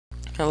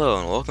Hello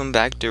and welcome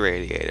back to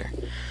Radiator.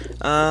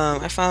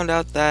 I found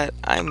out that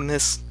I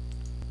missed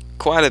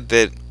quite a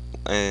bit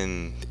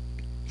in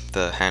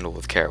the Handle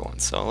with Care one,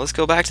 so let's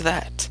go back to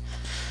that.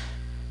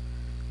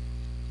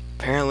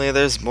 Apparently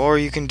there's more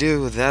you can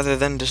do other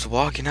than just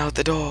walking out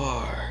the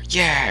door.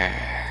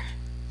 Yeah!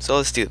 So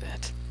let's do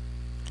that.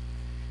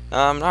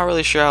 I'm not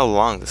really sure how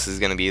long this is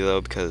going to be though,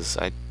 because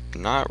I'm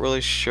not really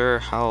sure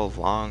how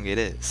long it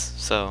is.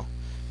 So,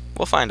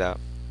 we'll find out.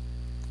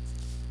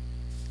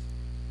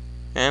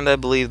 And I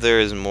believe there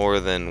is more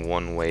than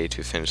one way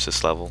to finish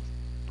this level.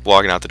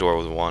 Walking out the door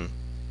was one.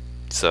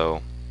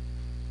 So,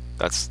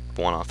 that's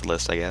one off the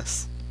list, I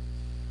guess.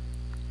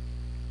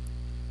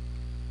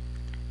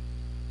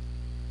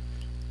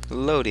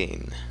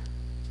 Loading.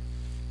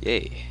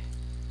 Yay.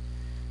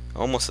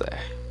 Almost there.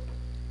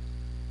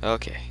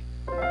 Okay.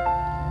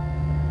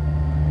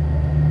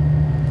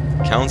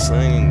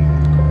 Counseling.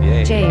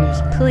 Yay. James,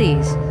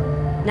 please.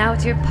 Now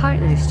it's your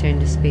partner's turn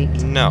to speak.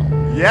 No.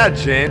 Yeah,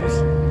 James.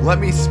 Let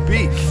me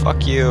speak.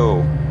 Fuck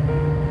you.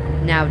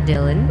 Now,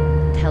 Dylan,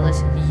 tell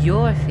us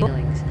your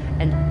feelings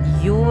and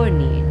your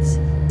needs.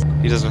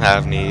 He doesn't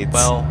have needs.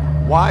 Well,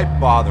 why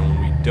bother when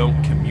we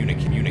don't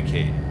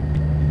communicate?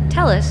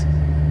 Tell us,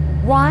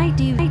 why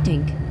do you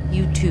think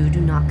you two do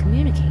not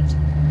communicate?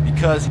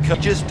 Because he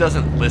just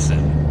doesn't listen.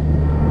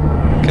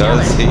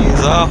 Because he's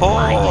a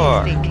Why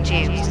whore. do you think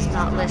James does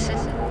not listen?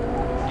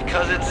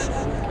 Because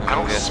I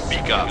don't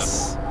speak up.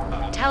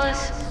 Tell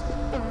us,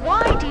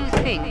 why do you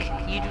think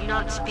you do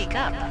not speak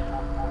up?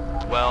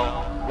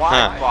 Well,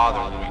 why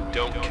bother when we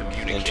don't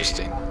communicate?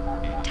 Interesting.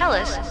 Tell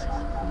us,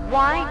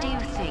 why do you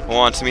think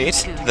Want meat?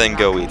 you two do Then not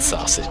go eat communicate?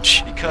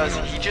 sausage. Because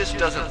he just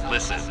doesn't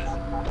listen.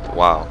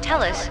 Wow.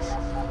 Tell us,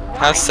 why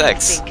Have do you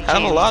sex. think Have a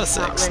James lot of does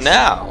not sex. listen?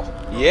 Now.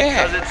 Because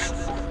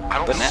Yeah. I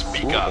don't Banana.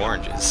 speak Ooh, up.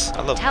 oranges.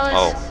 I love. Tell us,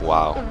 Oh,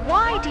 wow.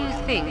 why do you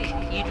think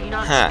you do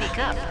not Huh. speak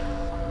up?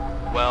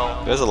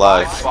 Well, There's a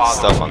lot why of bother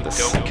stuff when on we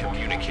this. don't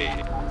communicate?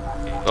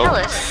 Tell Oh,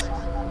 us,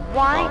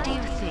 why Oh. do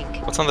you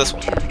think What's on this you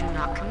one? two do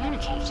not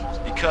communicate?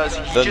 Because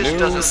he the just new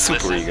doesn't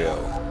super listen. ego.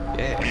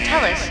 Yeah.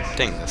 Tell us,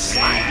 Dang this.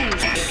 why do you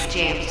think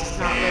James does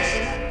not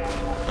listen?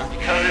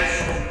 Because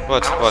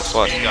What?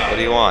 What? speak up. What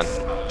do you want?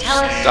 Tell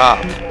us,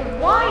 Stop.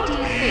 why do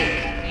you think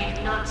you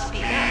do not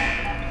speak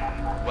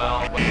up? well,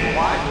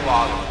 why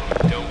bother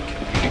when we don't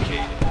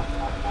communicate?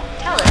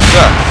 Tell us,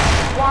 Shut.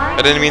 why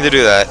I didn't mean to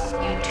do that. you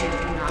two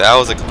do not That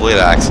was a complete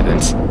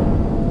accident.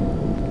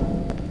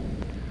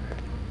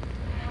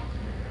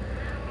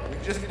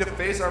 We just need to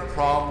face our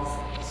problems,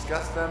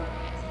 discuss them,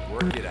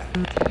 work it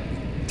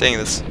out. Dang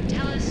this.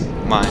 Tell us,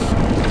 Mine.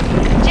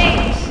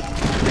 James,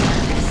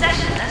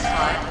 session thus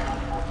far.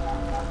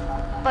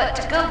 But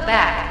to go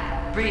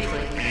back, briefly,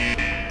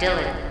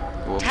 Dylan,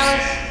 Whoops. tell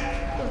us,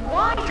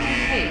 why do you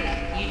think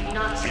you do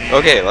not speak?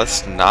 Okay,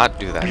 let's not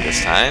do that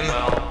this time.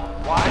 Well,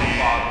 why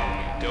bother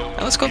when we don't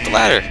Now let's go up the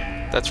ladder.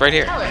 That's right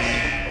here. Tell us,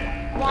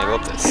 Can I why go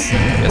up do this? you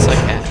think Yes, I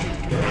can.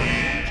 you do not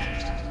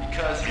communicate?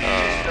 Because he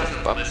just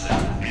doesn't Up. listen.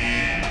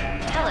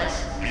 Tell us,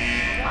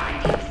 why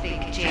do you think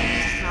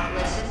James does not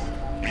listen?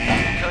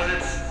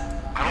 Because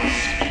I don't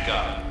speak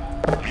up.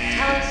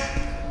 Tell us,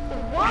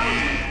 why do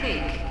you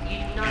think you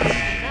do not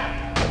speak up?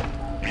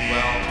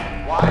 Well,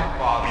 why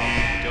bother when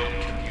we don't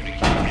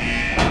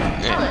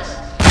communicate? Tell us,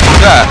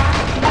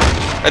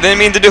 Ah, I didn't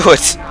mean to do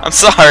it. I'm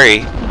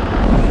sorry.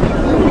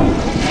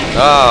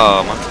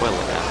 Oh, I'm on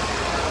toilet now.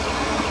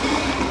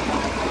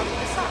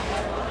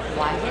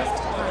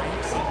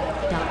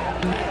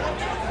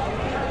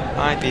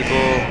 Hi,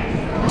 people.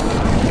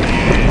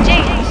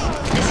 James,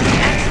 this is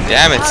excellent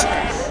Damn it.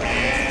 progress.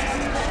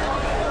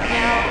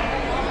 Now,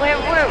 where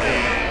were we?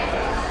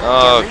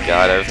 Oh Dylan,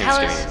 god, everything's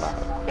tell getting us, loud.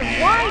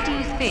 why do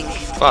you think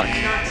Fuck. you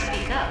do not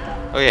speak up?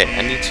 Okay,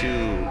 I need to...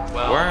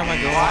 Where am I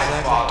going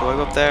exactly? Do I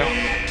go up there?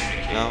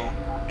 No.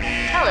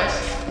 Tell us,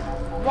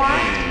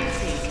 why do you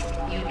think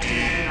you two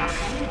do not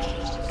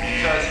communicate?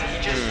 Because he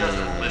just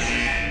doesn't listen.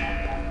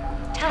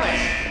 Tell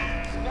us,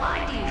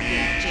 why do you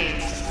think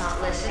James does not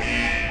listen?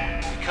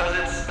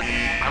 Because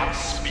I don't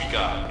speak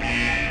up.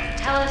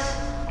 Tell us,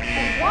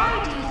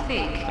 why do you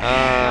think you do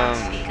not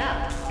speak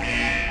up?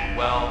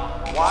 Well,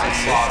 why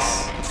bother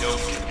when we don't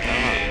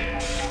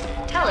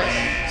communicate? Tell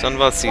us, Something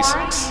about why do you C6.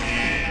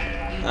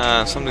 think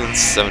you Something that's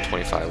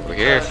 725 over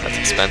here. Because That's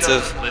he just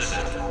expensive. doesn't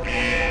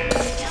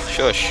listen.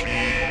 Shush.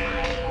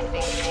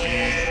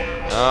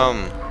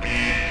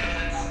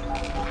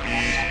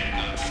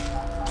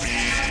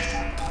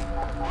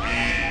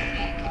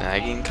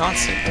 Nagging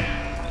constant.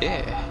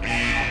 Yeah.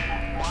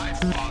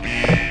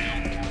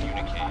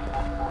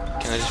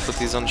 Can I just put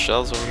these on the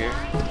shelves over here?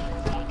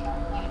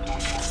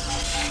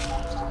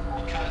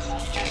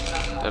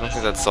 I don't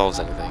think that solves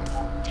anything.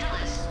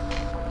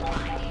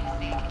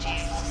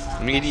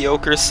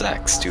 Mediocre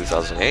sex,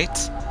 2008.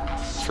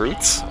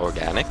 Fruits,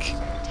 organic.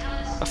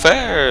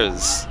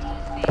 Affairs.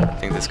 I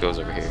think this goes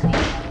over here.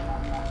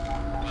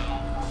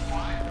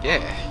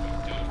 Yeah.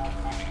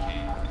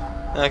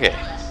 Okay.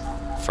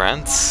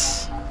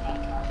 France.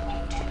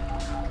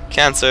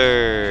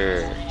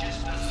 Cancer.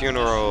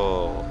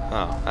 Funeral.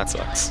 Oh, that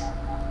sucks.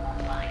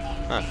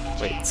 Huh,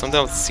 wait,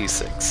 something with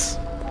C6.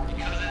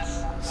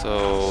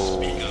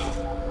 So...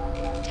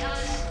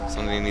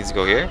 something needs to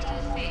go here?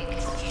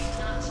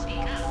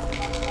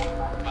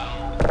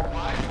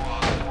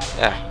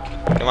 Yeah,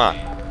 come on.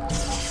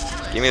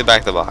 Give me the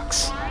back of the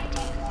box.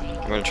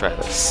 I'm gonna try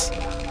this.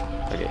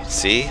 Okay,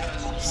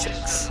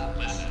 C6.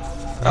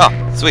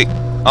 Oh, sweet.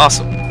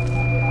 Awesome.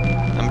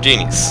 I'm a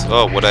genius.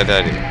 Oh, what did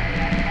I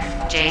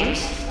do?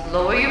 James,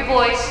 lower your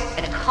voice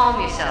and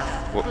calm yourself,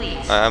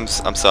 please. I'm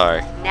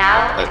sorry.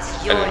 Now I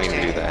it's your didn't mean turn.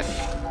 to do that.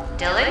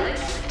 Dylan,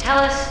 tell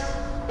us,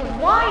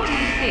 why do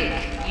you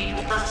think you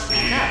do not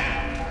speak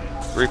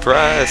up?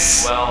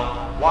 Repress. Well,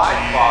 why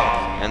bother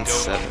when you And don't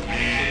 7.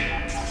 communicate?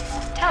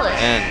 Tell us,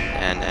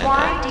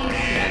 why do you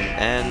think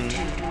and you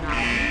two do not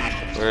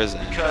communicate? where is it?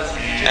 Because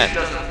he just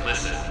doesn't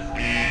listen.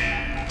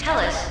 Tell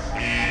us,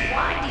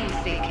 why do you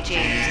think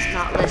James does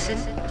not listen?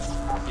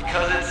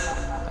 Because it's...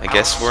 I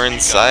guess we're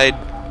inside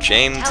Tell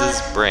James's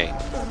us, brain.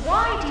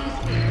 why do you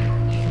think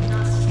you do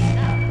not speak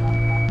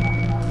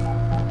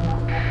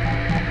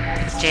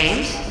up?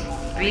 James,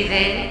 breathe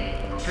in,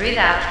 breathe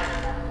out.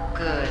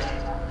 Good.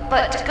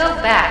 But to go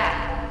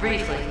back,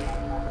 briefly.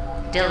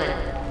 Dylan,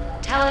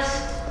 tell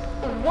us,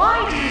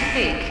 why do you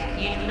think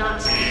you do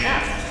not speak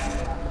up?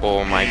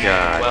 Oh my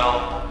god.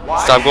 Well,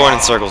 why Stop going in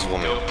bother circles,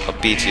 when you woman. don't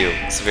I'll beat you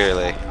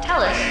severely.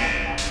 Tell us,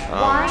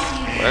 why do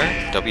you Where?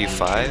 think you do W5?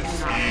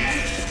 not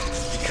communicate?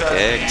 Because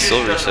Okay, I he can just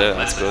still reach doesn't it.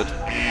 That's listen.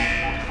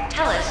 good.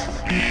 Tell us,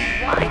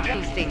 why do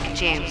you think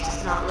James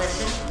does not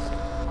listen?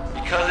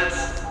 Because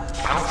it's...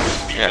 I don't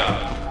speak Yeah.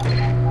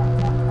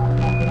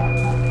 up.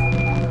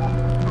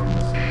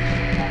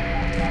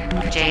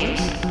 James,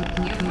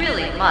 you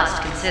really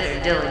must consider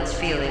Dylan's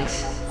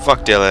feelings. Fuck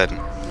Dylan.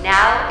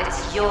 Now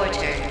it's your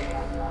turn.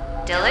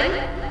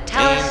 Dylan,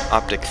 tell Aim us,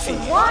 optic feed.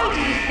 why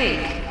do you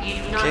think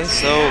you do not Okay, speak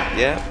so up?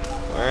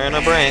 yeah, we're in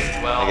a brain,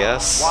 Well, I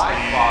guess. why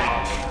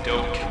bother when you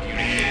don't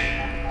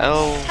communicate?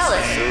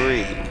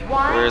 L3.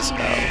 Why Where's do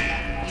you L?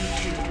 think you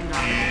two do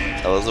not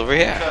communicate? L is over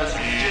here. Because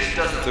he just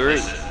doesn't 3.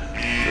 listen.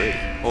 3.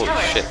 Holy Tell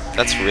us, shit,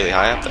 that's really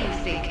high up Why do there.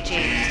 you think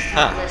James does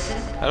Huh. not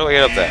listen? How do I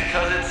get up there?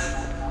 Because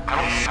it's... I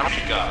don't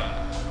speak up.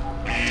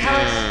 Tell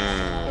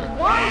us,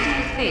 why do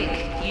you think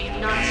you do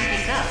not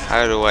speak up?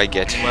 How do I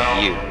get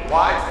Well, you?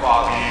 why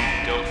bother when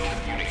you don't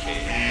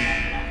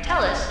communicate?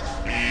 Tell us,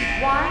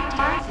 why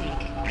do you think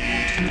you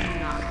two do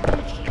not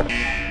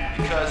communicate?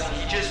 Because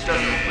he just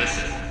doesn't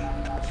listen.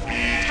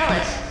 Tell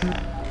us,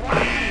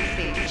 why do you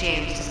think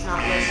James does not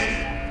listen?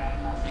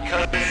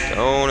 Because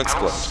Don't I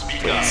explode, don't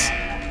speak please.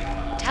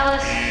 up. Tell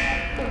us,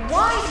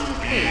 why do you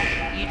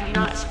think you do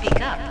not speak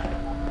up?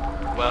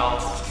 Well,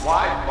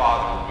 why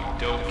bother when we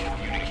don't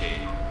communicate?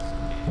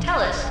 Tell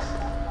us,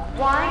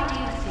 why do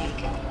you think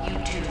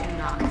you two do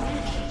not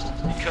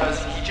communicate?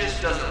 Because he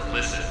just doesn't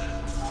listen.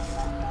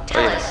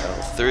 Tell yeah,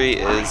 us,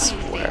 L3 why is do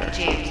you where? think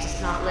James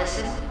does not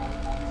listen?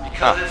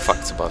 Because Ah, fuck,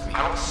 it's above me.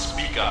 I don't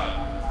speak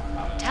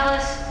up. Tell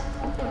us,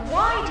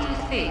 why do you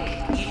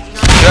think you do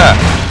not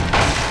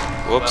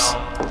Ah! Whoops.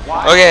 Well,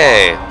 why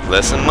Okay,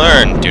 lesson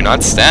learned. Do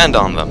not stand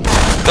on them.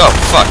 Oh,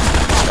 fuck.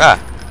 Ah,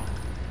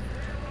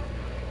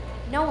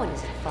 No one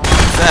is at fault.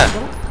 Yeah.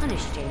 Don't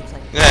punish James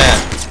like yeah.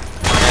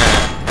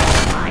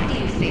 Yeah. Why do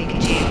you think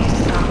James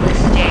does not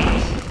listen,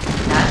 James?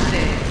 That's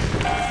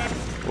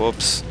fair.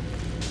 Whoops.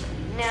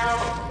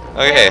 Now,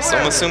 Okay, where so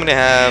I'm were assuming we? to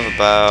have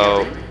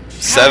about Dylan,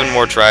 7 tell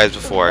more us, tries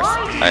before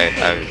why do you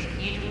I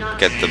think you do not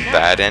get the speak up?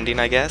 bad ending,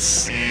 I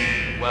guess.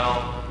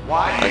 Well,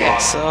 why Okay,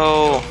 bother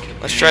so when we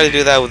don't let's try to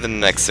do that within the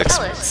next 6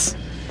 Tell months.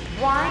 us,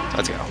 why do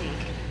Let's you go. think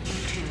you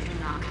two do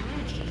not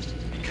communicate?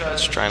 Because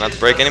Let's he try not to just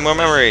break any more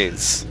doesn't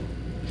memories.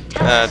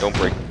 Tell us, Don't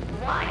break.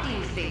 why do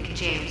you think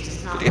James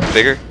does not Did it get listen?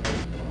 bigger?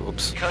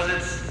 Oops. listen. Because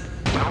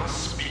it's... I don't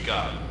speak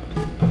up.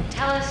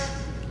 Tell us,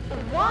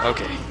 why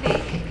Okay. do you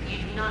think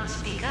you do not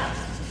speak up?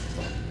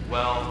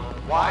 Well,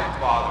 why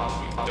bother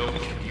when we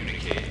don't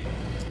communicate?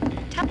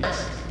 Tell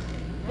us,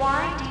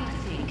 why do you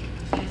think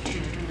you two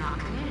do not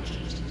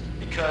communicate?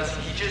 Because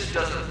he just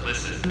doesn't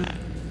listen.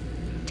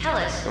 Tell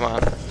us, Come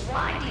on.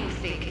 why do you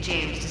think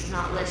James does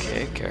not listen?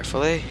 Okay,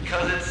 carefully.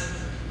 Because it's...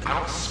 I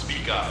don't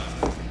speak up.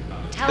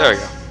 Tell There we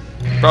us,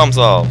 go. Problem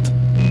solved.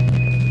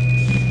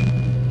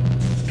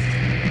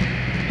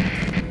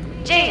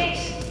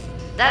 James,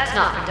 that's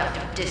not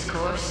productive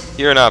discourse.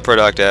 You're not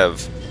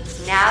productive.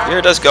 Now,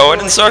 You're just going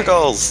in your turn.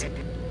 circles.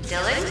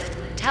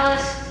 Dylan, tell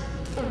us,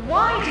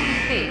 why do you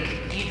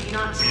think you do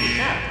not speak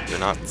up? You're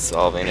not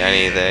solving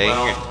anything.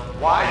 Well,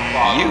 why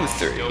bother You when we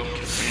 3. don't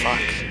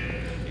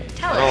Fuck.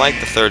 Tell I us, don't like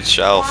the 3rd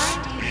shelf.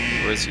 why do you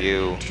think Where's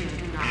you? two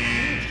do not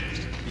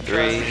communicate?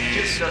 3. Because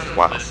he just doesn't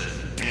Wow. listen.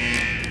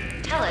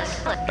 Tell us,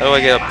 How do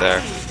I get up there?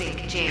 why do you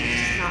think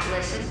James does not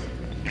listen?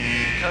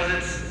 Because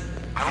it's...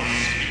 I don't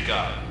speak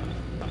up.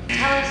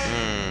 Tell us,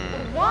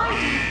 Hmm. why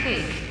do you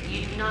think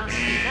you do not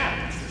speak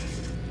up?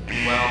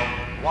 Well,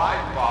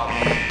 why bother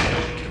when we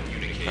don't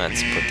communicate?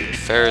 Let's put the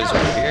affairs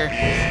over here.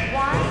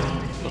 Why do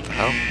you think the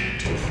hell? you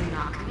two do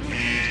not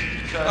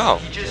communicate? Because Oh.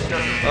 he just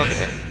doesn't Okay.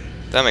 listen.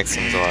 That makes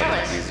things a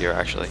lot easier,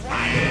 actually.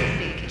 Why do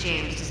you think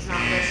James does not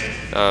listen?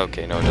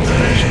 Okay, no, it doesn't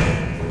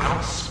actually. I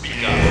don't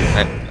speak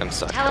up. I'm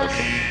stuck. Tell us,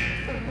 Okay.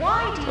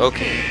 why do you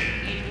Okay.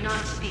 think you do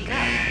not speak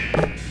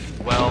up?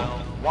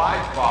 Well, why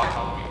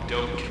bother we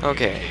don't communicate?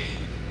 Okay.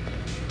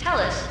 Tell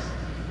us,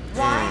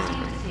 why do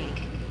you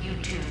think you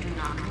two do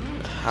not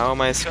communicate? How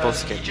am I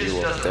supposed to get Because he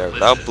you just up there doesn't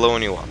without listen.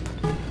 blowing you up?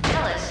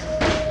 Tell us,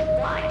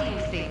 why do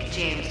you think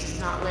James does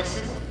not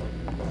listen?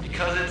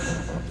 Because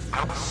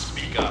I don't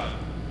speak up.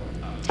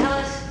 Tell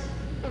us,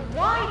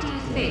 why do you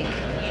think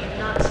you do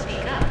not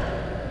speak up?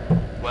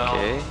 Well,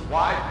 Okay.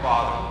 why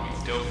bother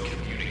we don't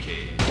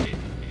communicate?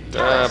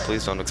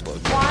 Please don't explode.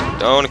 Why do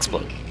Don't you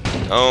explode. think Don't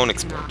you do not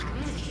explode.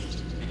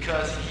 communicate?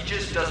 Because he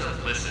just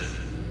doesn't listen.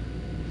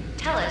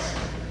 Tell us,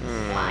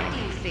 why do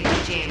you think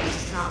James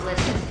does not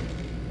listen?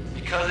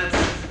 Because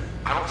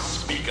I don't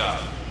speak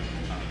up.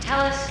 Tell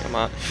us, Come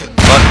on. Fuck.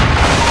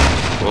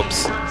 why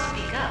Whoops. do you not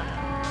speak up?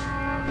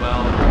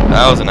 Well,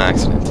 That was an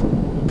accident.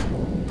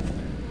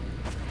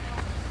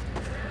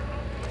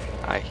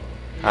 Hi.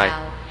 Hi.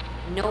 Now,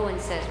 no one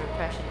says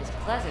repression is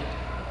pleasant,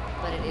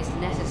 but it is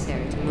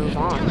necessary to move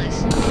Tell on.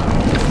 us,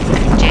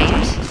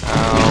 James, you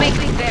Ow. make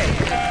a very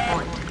good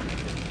point.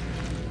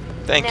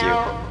 Thank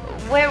Now,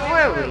 where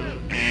were we?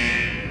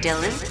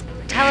 Dylan,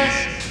 tell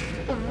us,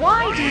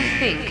 why do you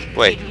think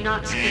Wait. you do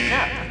not speak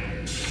up?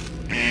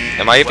 you.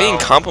 Am I being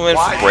complimented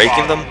why for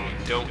breaking bother them?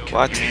 we don't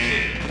What?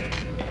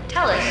 communicate?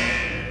 Tell us,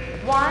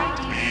 why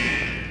do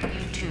you think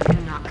you two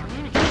do not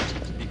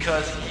communicate?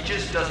 Because he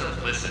just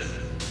doesn't listen.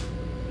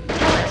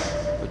 Tell us,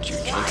 Put you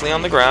why gently do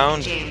on the you think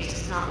ground, James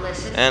does not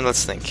listen. and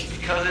let's think.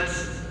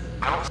 Because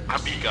I don't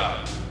speak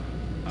up.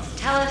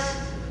 Tell us,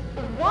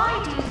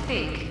 why do you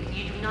think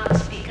you do not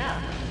speak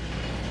up?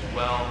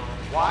 Well,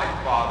 why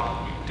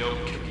bother we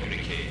don't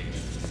communicate?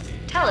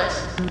 Tell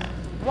us,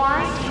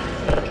 why do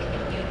you think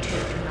you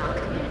two do not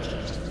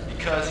communicate?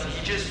 Because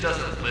he just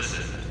doesn't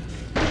listen.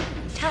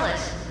 Tell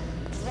us,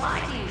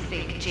 why do you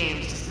think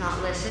James does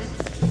not listen?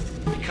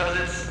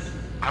 Because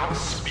I don't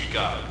speak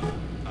up.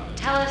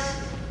 Tell us,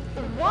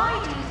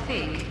 why do you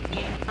think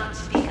you do not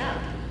speak up?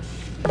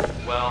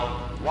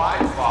 Well, why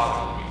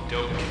bother we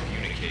don't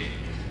communicate?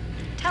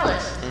 Tell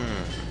us,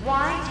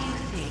 why do you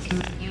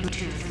think you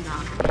two do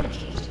not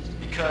communicate?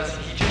 Because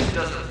he just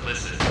doesn't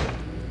listen.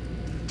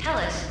 Tell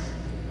us,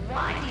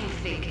 why do you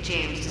think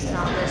James does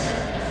not listen?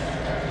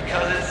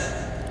 Because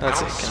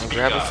That's I it. don't Can I speak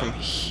grab it up. from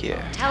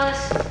here? Tell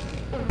us,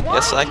 why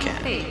Yes, I do you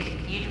can.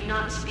 think you do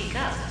not speak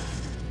up?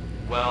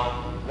 Well,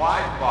 why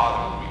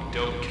bother we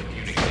don't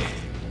communicate?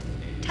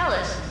 Tell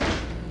us,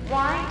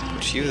 why do you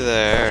Put think you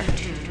there. you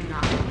two do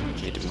not Need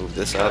communicate? to move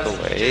this out of the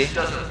Because he way. just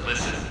doesn't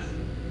listen.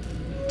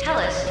 Tell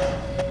us,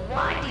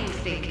 why do you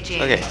think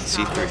James Okay, does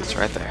not C3 is listen?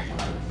 right there.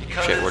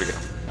 Because Shit, where'd it go?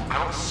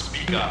 I don't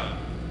speak up.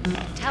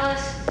 Tell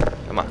us,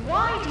 Come on.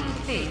 why do you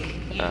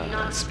think you do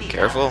not speak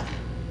Careful. up?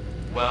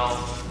 Well,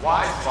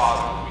 why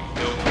bother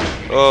we don't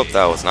communicate? Oh,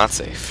 that was not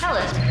safe. Tell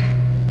us,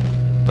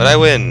 But I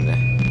win.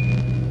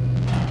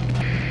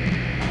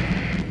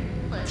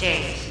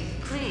 James,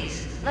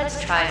 please,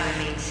 let's try to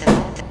remain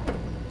civil.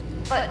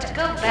 But to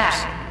go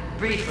back,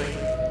 briefly,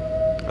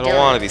 I don't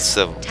want to be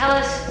civil. tell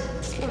us,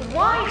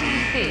 why do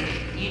you think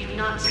you do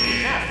not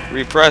speak up?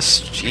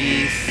 Repress Well,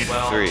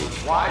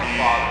 G3. why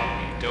bother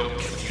we don't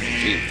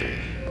communicate?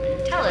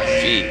 G3. Tell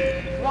us, G.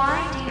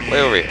 why do you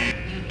Way over think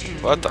here. you two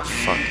do What the not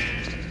fuck?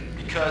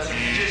 Because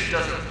he just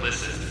doesn't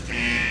listen.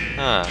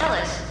 Tell Huh.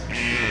 us,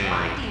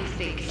 why do you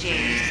think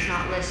James does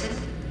not listen?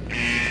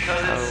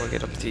 Because How do I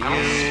get up to I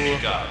don't you?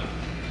 speak up.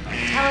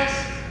 Tell us,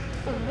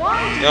 why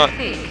do You know you what?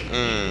 think you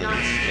do not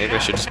speak Maybe I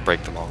up? should just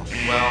break them all.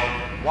 Well,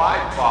 why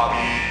bother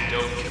we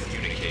don't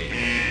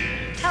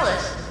communicate? Tell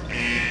us,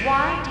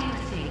 why do you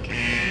think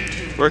you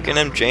two do Working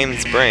not in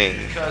James' brain.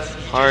 Because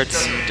he Hearts,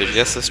 just doesn't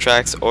digestive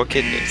tracts, or Tell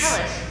kidneys. us,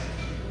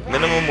 why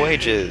Minimum do you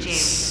think James wages.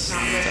 does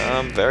not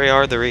listen? Very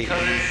hard to read.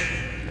 Because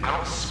I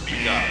don't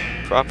speak up.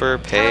 Proper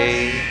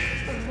pay,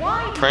 Why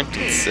do you think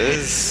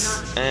apprentices, you do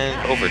not speak and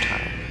up?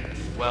 overtime.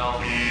 Well,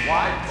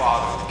 why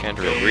bother we Can't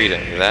don't really read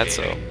any of that,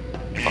 so.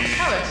 communicate?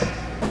 Tell us,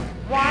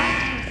 why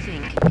do you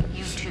think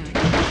you two do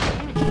not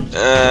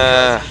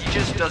communicate? He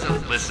just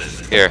doesn't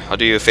listen. Here, I'll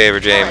do you a favor,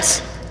 James.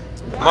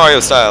 Why Mario do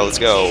you style, think let's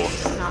go.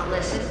 James does not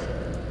listen?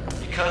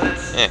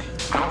 Because Eh,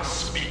 I don't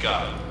speak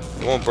up.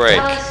 it won't break.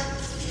 Tell us,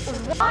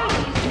 why do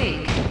you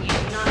think you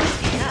do not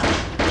speak up?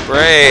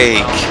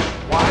 Break!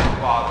 Why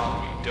bother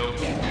we don't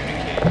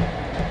communicate?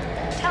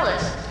 Tell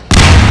us,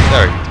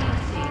 Sorry. why do you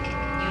think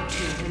you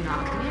two do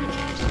not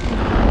communicate?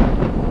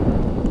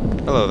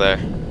 Hello there.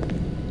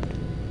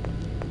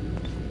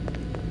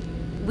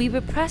 We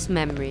repress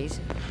memories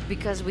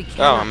because we Oh,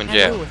 cannot I'm in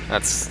handle jail.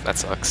 with That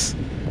sucks.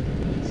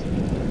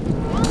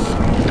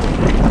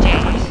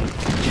 James,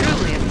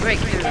 truly a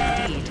breakthrough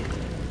indeed.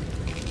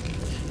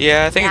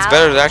 Yeah, I think it's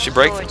better to actually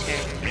break them.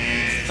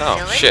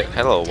 Oh, shit.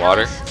 Hello, Tell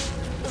water. us,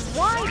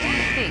 why do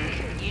you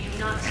think you do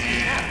not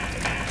speak up?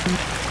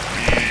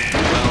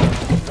 Well,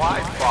 why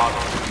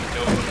bother we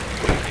don't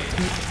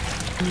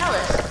communicate? Tell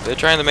us, They're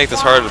trying to make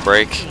this why harder to do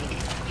break. you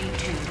think you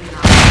two do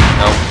not?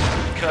 Nope.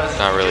 Because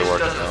Not really he just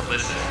working, doesn't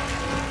listen.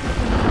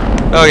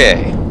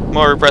 Okay.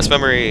 More repressed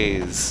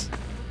memories.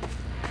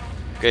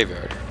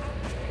 Graveyard.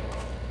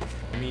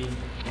 I mean,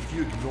 if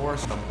you ignore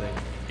something,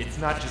 it's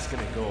not just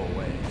gonna go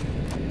away.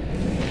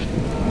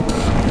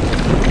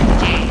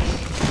 James,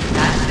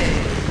 that's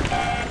it.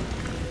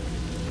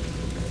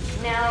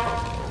 Now,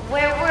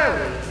 where were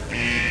we?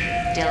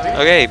 Dylan?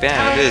 Okay, tell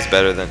bam, it us is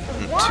better than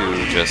why to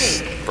you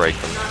just think break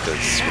them,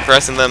 because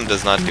repressing them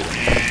does not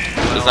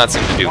not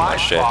seem to do much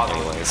shit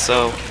anyway,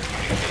 so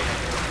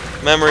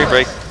memory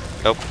break.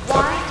 Oh,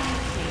 Why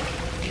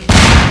do you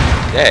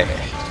think yeah.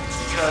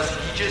 Because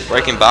he just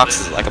Breaking doesn't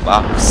boxes listen. like a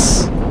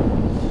box. You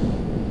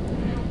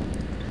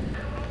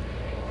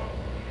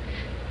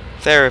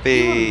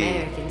Therapy.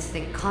 Americans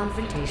think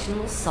confrontation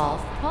will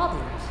solve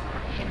problems.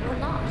 It will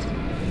not.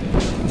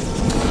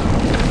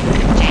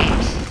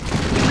 James,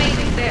 you make a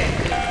very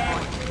good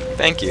point.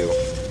 Thank you.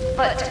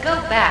 But to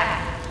go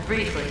back,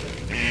 briefly,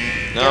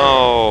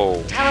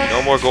 No. Tell us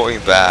No more going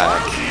why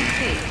back. do you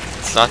think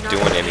It's not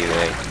doing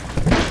anything.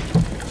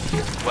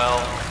 Well,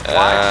 And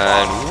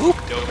why whoop.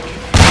 don't you?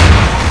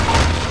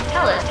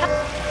 Tell us,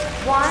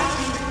 why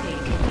do you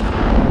think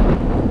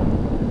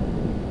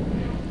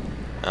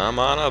I'm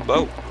on a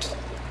boat.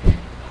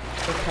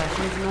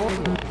 Repression is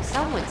normal.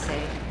 Some would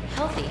say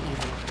healthy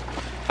even.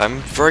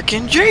 I'm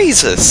freaking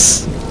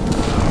Jesus.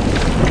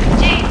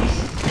 James,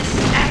 this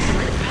is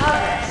excellent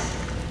progress.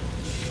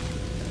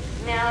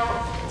 Now,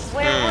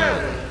 where were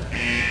we?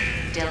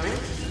 Dylan,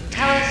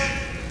 tell us,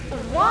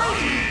 why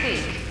do you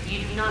think you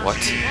do not What?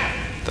 speak up?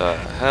 The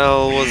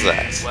hell was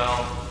that?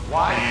 Well,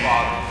 why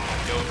bother?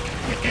 Don't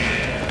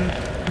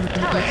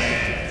Tell us,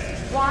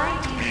 why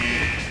do you think?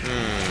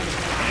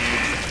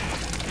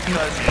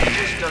 because he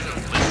just doesn't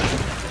listen.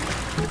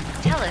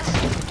 Tell us,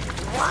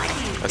 why do you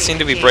think I seem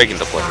to be James breaking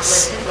the does not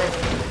place.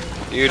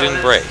 listen? You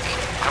didn't break.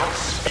 Don't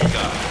speak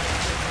up.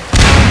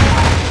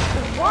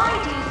 Why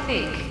do you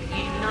think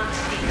you do not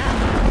speak up?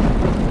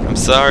 I'm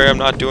sorry, I'm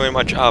not doing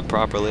my job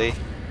properly.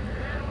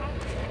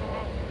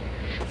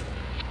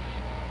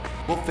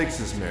 We'll fix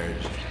this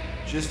marriage.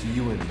 Just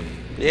you and me.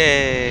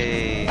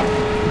 Yay. James,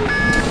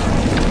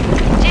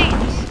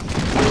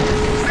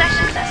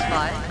 session thus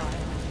far.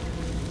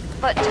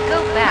 But to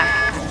go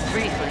back,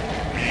 briefly,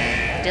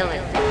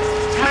 Dylan,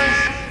 tell us,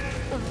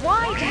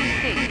 why do you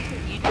think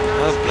you do not Oh,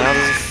 speak now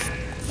there's a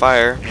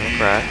fire and a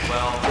crack.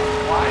 Well,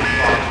 why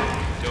bother?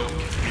 Don't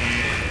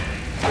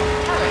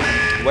Tell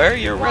us, Wear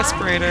your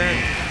respirator.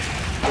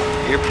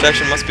 Ear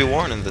protection must be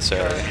worn in this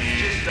area.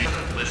 he just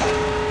doesn't listen.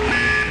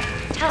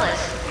 tell us,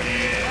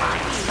 why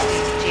do you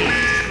think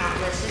James does not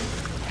listen?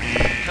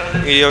 Because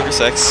it's Mediocre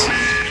sex.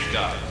 speak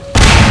up.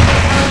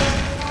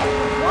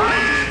 Why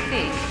do you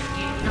think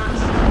you do not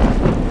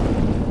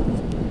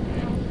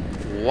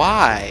speak?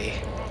 Why?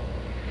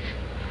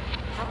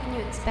 How can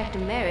you expect a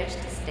marriage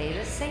to stay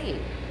the same?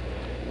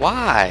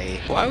 Why?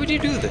 Why would you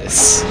do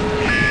this?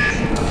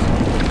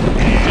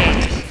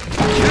 James,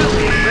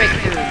 truly a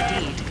breakthrough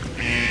indeed.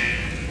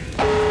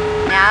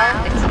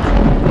 Now it's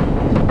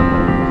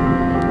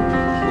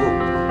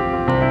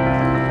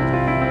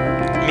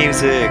Ooh.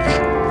 Music.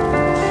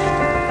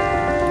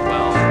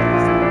 Well,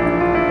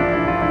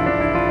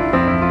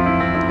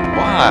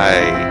 Why?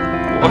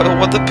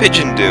 What'd the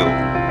pigeon do?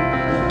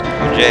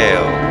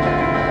 Jail.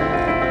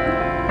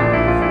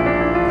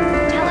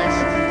 tell us,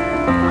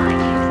 why do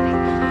you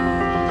think?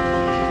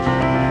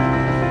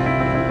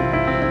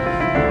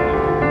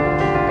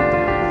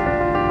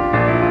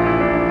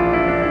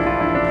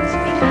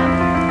 Speak up.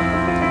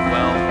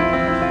 well,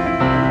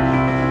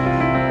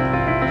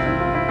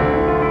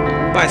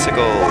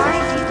 Bicycle. Why do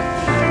you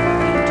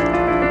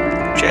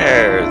think?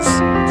 Chairs.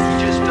 he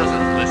just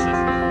doesn't listen.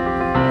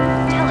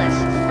 Tell us.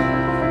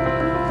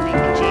 Thank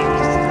you,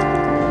 James.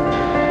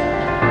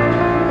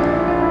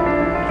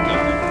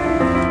 Got it.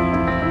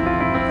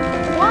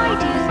 Why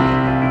do you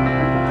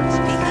think?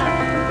 Speak up.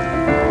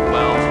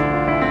 Well,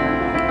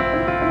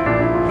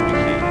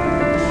 communicating.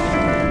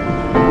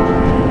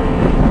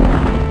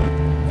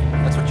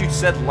 That's what you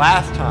said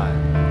last time.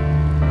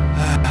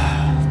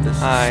 This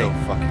Hi. is so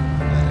fucking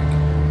pathetic.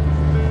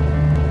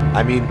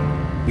 I mean,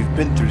 we've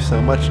been through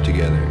so much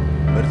together,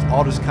 but it's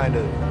all just kind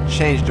of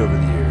changed over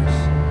the years,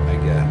 I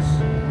guess.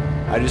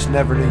 I just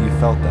never knew you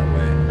felt that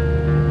way.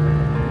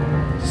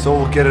 So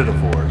we'll get a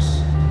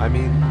divorce. I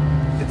mean,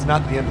 it's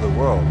not the end of the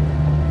world,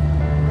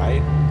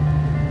 right?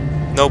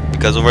 Nope,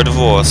 because of our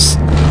divorce,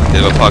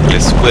 the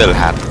apocalypse will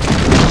happen.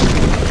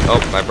 Oh,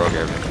 I broke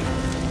everything.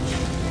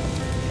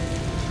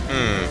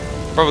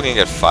 Probably gonna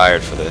get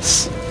fired for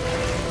this.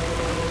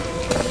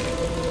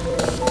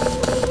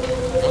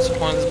 What's the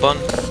point of this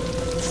button?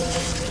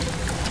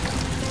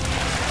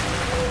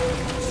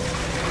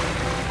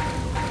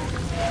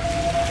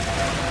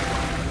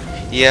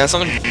 Yeah,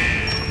 something.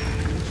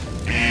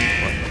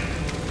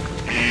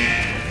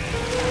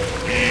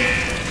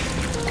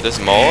 There's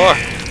more.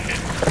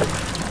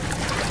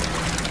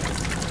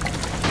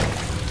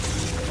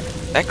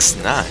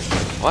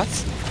 X9. What?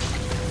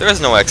 There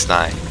is no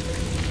X9.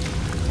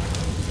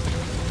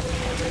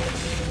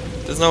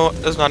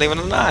 There's not even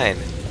a 9.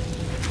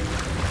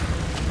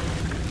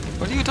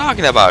 What are you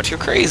talking about? You're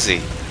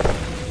crazy.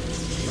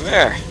 Come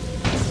here.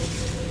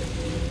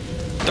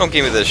 Don't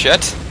give me this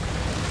shit.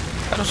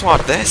 I don't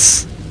want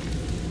this.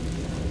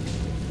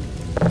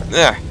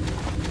 There.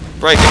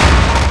 Break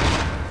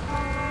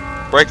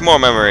it. Break more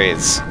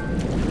memories.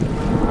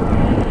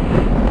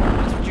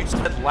 That's what you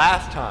said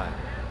last time.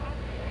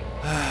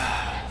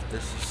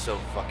 This is so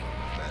fucking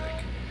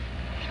pathetic.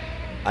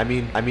 I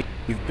mean,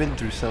 we've been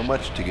through so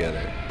much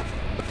together,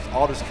 but it's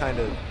all just kind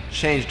of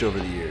changed over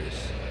the years,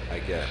 I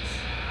guess.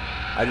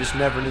 I just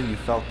never knew you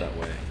felt that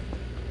way.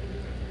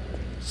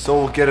 So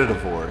we'll get a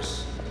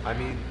divorce. I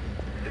mean,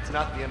 it's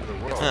not the end of the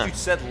world. That's what you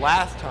said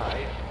last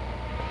time.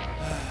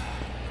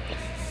 This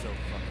is so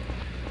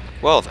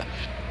fucking. Well then.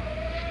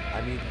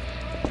 I mean,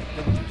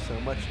 we've been through so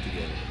much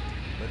together,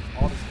 but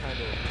it's all just kind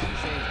of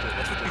changed over.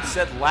 That's what you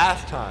said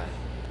last time.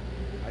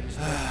 I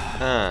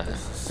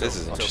just This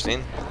is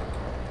interesting.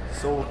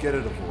 So we'll get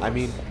a divorce. I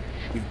mean,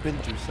 we've been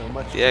through so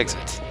much. The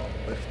exit.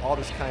 But it's all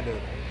just kind of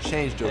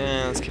changed over.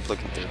 Yeah, let's keep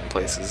looking through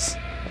places.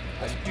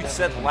 That's what you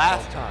said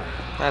last time.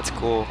 That's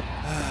cool.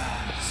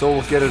 So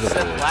we'll get a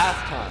divorce.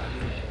 Last time.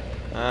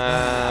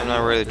 I'm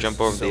not ready to jump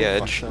over the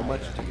edge. So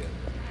much together.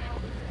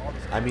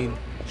 I mean,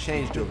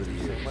 changed over the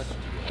years,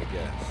 I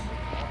guess.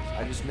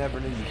 I just never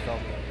knew you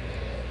felt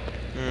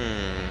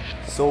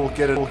that. So we'll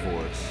get a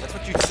divorce. That's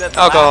what you said.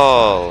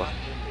 Alcohol.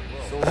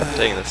 So I'm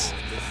taking this.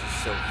 This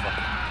is so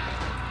fucking.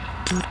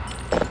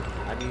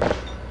 I mean,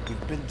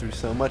 we've been through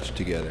so much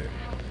together,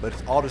 but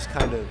it's all just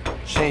kind of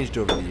changed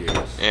over the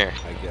years. Yeah.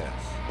 I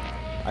guess.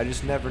 I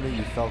just never knew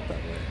you felt that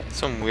way.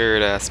 Some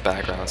weird ass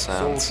background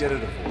sounds. So we'll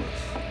get a divorce.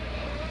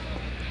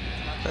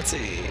 Let's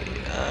see.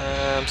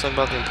 Something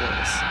about the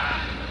employees.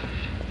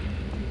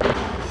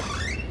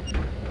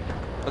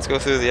 Let's go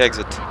through the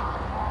exit.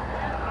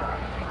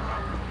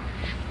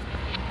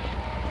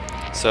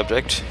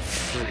 Subject.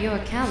 Your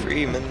account,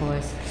 Freeman- of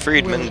course,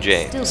 Friedman will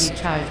James. Still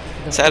be charged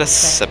for the Status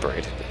full session.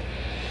 separated.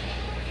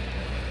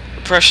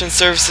 Repression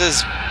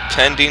services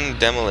pending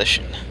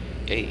demolition.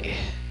 Yay.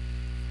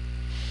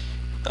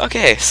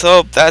 Okay,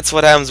 so that's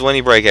what happens when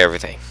you break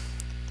everything.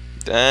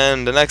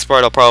 And the next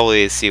part I'll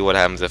probably see what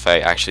happens if I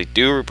actually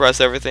do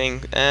repress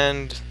everything,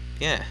 and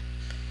yeah.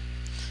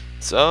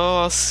 So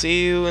I'll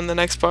see you in the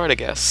next part, I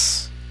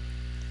guess.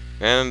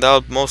 And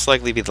that'll most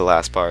likely be the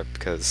last part,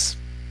 because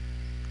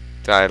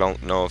I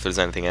don't know if there's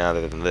anything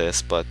other than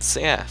this, but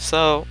yeah,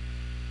 so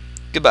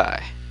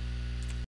goodbye.